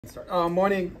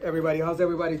Morning, everybody. How's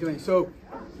everybody doing? So,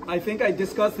 I think I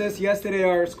discussed this yesterday.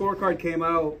 Our scorecard came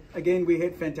out. Again, we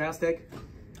hit fantastic.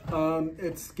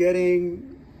 It's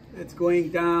going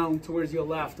down towards your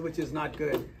left, which is not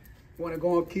good. Want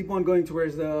to keep on going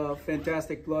towards the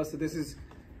fantastic plus. So this is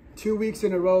 2 weeks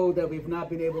in a row that we've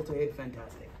not been able to hit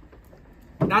fantastic.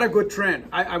 Not a good trend.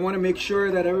 I want to make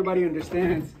sure that everybody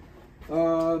understands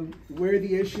where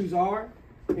the issues are.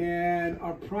 And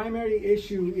our primary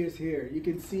issue is here. You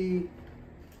can see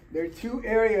there are two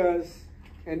areas.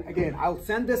 And again, I'll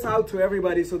send this out to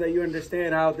everybody so that you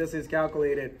understand how this is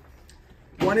calculated.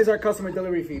 One is our customer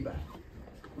delivery feedback.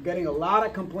 We're getting a lot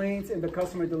of complaints in the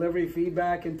customer delivery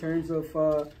feedback in terms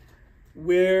of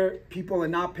where people are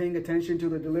not paying attention to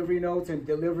the delivery notes and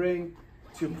delivering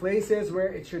to places where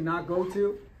it should not go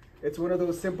to. It's one of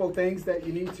those simple things that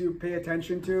you need to pay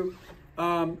attention to.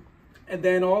 And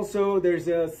then also there's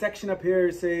a section up here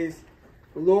that says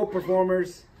low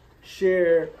performers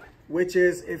share, which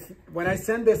is when I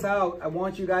send this out, I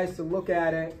want you guys to look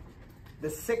at it, the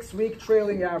 6 week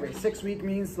trailing average. 6 week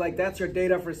means like that's your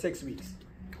data for 6 weeks.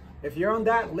 If you're on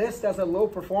that list as a low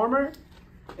performer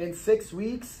in 6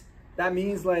 weeks, that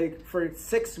means like for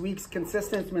 6 weeks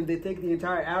consistent, when they take the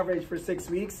entire average for 6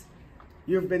 weeks,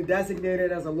 you've been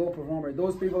designated as a low performer.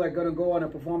 Those people are going to go on a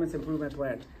performance improvement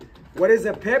plan. What is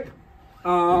a PIP?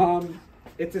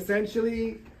 It's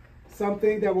essentially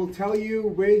something that will tell you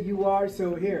where you are.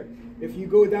 So here, if you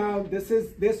go down, this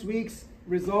is this week's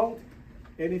result.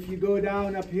 And if you go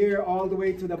down up here all the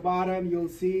way to the bottom, you'll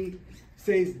see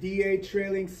says DA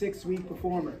trailing 6 week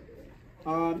performer.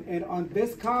 And on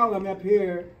this column up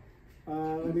here,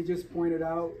 let me just point it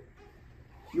out.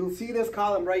 You'll see this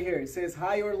column right here. It says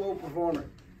high or low performer,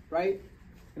 right?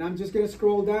 And I'm just going to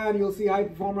scroll down. You'll see high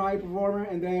performer,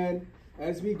 and then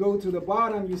as we go to the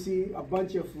bottom, you see a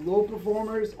bunch of low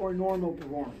performers or normal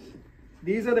performers.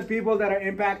 These are the people that are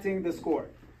impacting the score.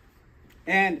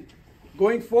 And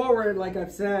going forward, like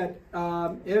I've said,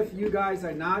 if you guys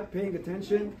are not paying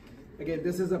attention, again,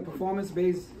 this is a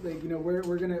performance-based. Like, you know, we're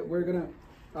gonna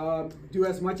do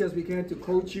as much as we can to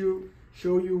coach you,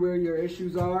 show you where your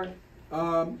issues are,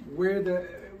 where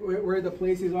the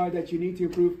places are that you need to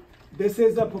improve. This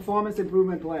is a performance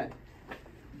improvement plan.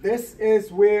 This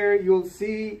is where you'll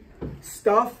see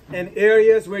stuff and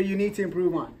areas where you need to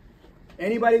improve on.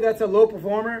 Anybody that's a low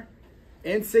performer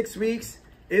in 6 weeks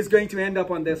is going to end up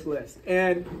on this list.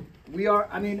 And we are,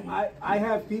 I mean, I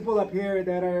have people up here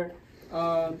that are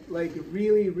like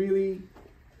really, really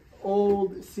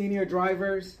old senior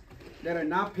drivers that are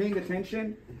not paying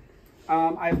attention.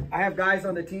 I have guys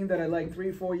on the team that are like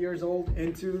 3-4 years old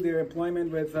into their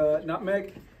employment with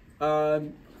Nutmeg.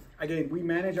 Again, we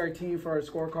manage our team for our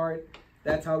scorecard.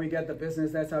 That's how we get the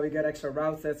business. That's how we get extra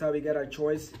routes. That's how we get our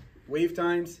choice, wave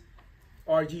times,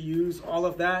 RGUs, all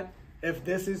of that. If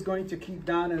this is going to keep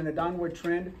down in a downward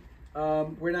trend,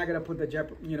 we're not going to put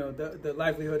the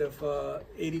livelihood of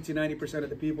 80 to 90% of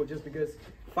the people just because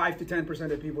 5 to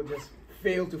 10% of people just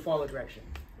fail to follow direction.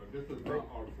 This is not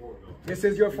our fault, though. This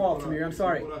is your fault, Samir. I'm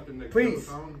sorry. Please,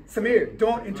 Samir,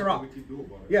 don't interrupt.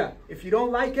 Yeah, if you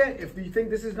don't like it, if you think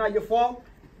this is not your fault,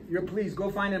 please go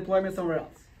find employment somewhere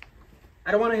else.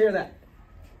 I don't want to hear that.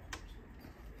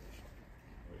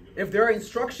 If there are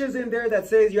instructions in there that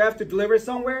says you have to deliver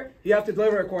somewhere, you have to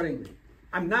deliver accordingly.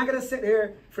 I'm not going to sit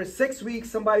here for 6 weeks,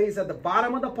 somebody's at the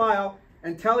bottom of the pile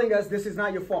and telling us this is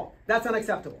not your fault. That's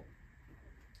unacceptable.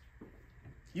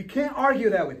 You can't argue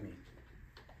that with me.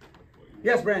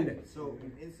 Yes, Brandon. So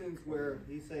an instance where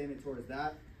he's saying it towards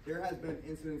that, there has been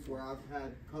incidents where I've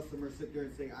had customers sit there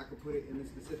and say I could put it in a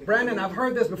specific. Brandon, I've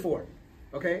heard this before.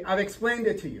 Okay, I've explained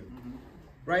it to you.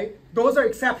 Right? Those are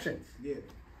exceptions. Yeah.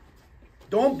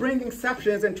 Don't bring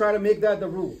exceptions and try to make that the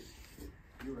rule.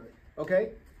 You're right. Okay?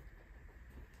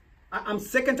 I'm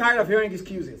sick and tired of hearing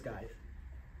excuses, guys.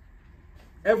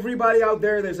 Everybody out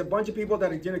there, there's a bunch of people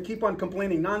that are going to keep on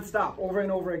complaining nonstop over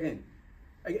and over again.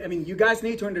 I mean, you guys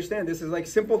need to understand this is like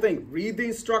simple thing. Read the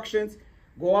instructions.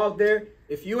 Go out there.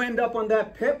 If you end up on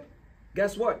that PIP,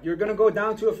 guess what? You're going to go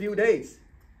down to a few days.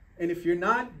 And if you're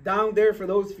not down there for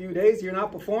those few days, you're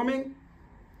not performing,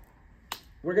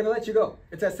 we're going to let you go.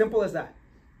 It's as simple as that.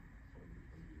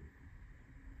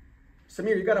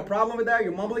 Samir, you got a problem with that?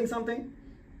 You're mumbling something?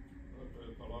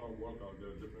 There's a lot of work out there.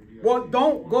 Different well,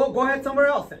 don't. Go ahead somewhere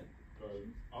else then.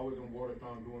 I was in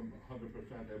Watertown doing 100%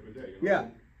 every day. You know? Yeah.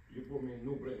 You put me in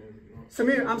New Britain. You know.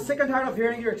 Samir, I'm sick and tired of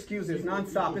hearing your excuses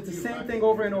nonstop. It's the same thing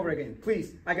over and over again.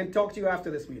 Please, I can talk to you after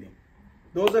this meeting.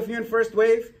 Those of you in first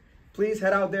wave, please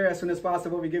head out there as soon as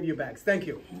possible. We give you bags. Thank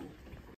you.